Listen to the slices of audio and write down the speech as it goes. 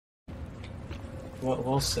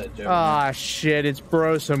Well said, Joe. Ah, shit, it's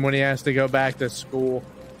Brosum when he has to go back to school.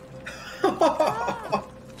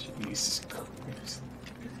 Jesus Christ.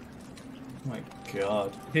 Oh my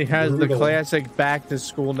god. He has Brutal. the classic back to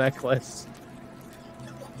school necklace.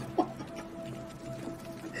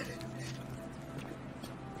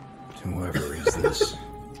 Whoever is this,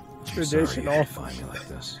 Traditional. I'm sorry you had to find me like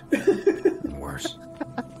this. And worse.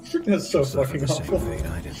 That's so Suffered fucking the same awful. fate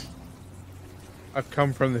I did. I've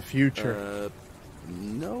come from the future.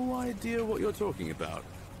 No idea what you're talking about.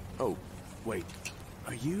 Oh, wait.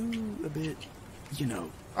 Are you a bit, you know...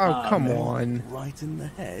 Oh, come on. Right in the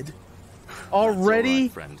head? Already? All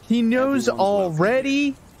right, friend. He knows Everyone's welcome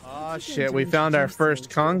already? Oh shit, we found our first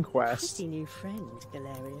conquest. Pretty new friend,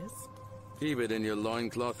 Galerius. Keep it in your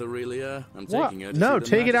loincloth, Aurelia. I'm What? taking her to No, see the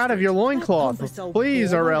take it out of your magistrate. loincloth.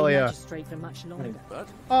 Please, Aurelia. But,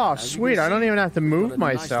 Oh, as you sweet, can I don't see, even have to we've move got a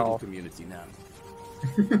nice little myself. community now.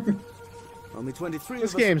 Only 23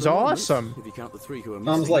 This of us at game's the moment, awesome. If you count the 3 who are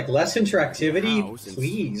Mom's missing. like, less interactivity, Now, since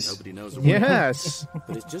please. nobody knows where we are. Yes.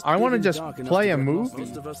 But it's just I want to getting just dark enough play to a get lost. movie.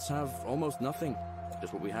 Most of us have almost nothing.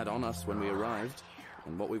 Just what we had on us when we arrived,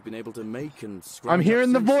 and what we've been able to make and scrounge I'm up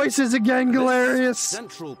hearing the since. voices again, This Galerius.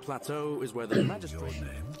 central plateau is where the magistrate.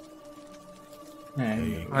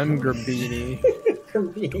 Hey. I'm Grabini.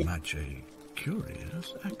 To match a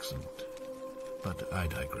curious accent. But I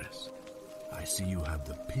digress. I see you have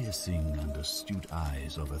the piercing and astute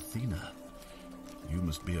eyes of Athena. You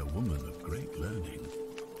must be a woman of great learning.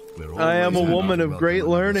 We're I am a always woman happy of to great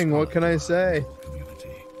welcome another learning, what scholar can I to say? our community.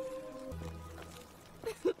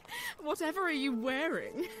 Whatever are you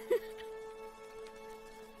wearing?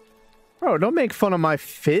 Bro, don't make fun of my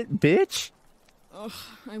fit, bitch. Oh,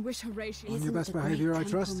 I wish Horatius... On your best behavior, I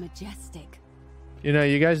trust. Majestic. You know,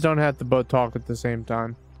 you guys don't have to both talk at the same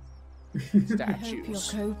time. I hope you're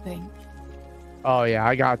Statues. coping. Oh yeah,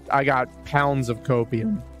 I got pounds of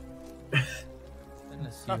copium.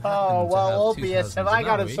 Oh, well, Opius, have I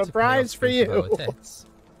got a surprise for you?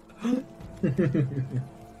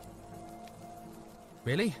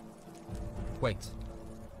 Really? Wait.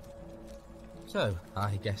 So,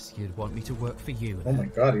 I guess you'd want me to work for you. Oh my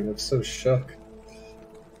god, he looks so shook.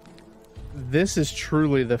 This is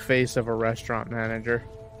truly the face of a restaurant manager.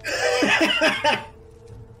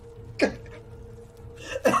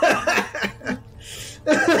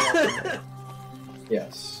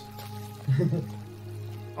 Yes.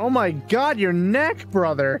 Oh my god, your neck,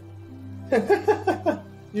 brother.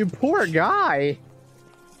 You poor guy.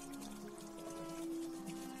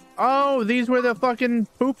 Oh, these were the fucking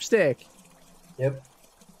poop stick. Yep.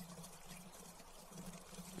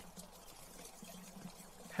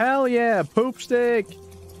 Hell yeah, poop stick.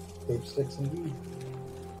 Poop sticks indeed.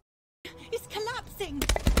 It's collapsing.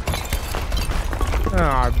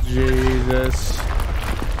 Oh, Jesus.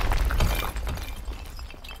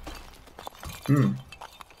 Hmm.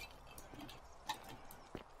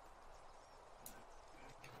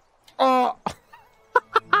 Oh.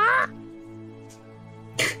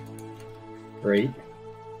 Great.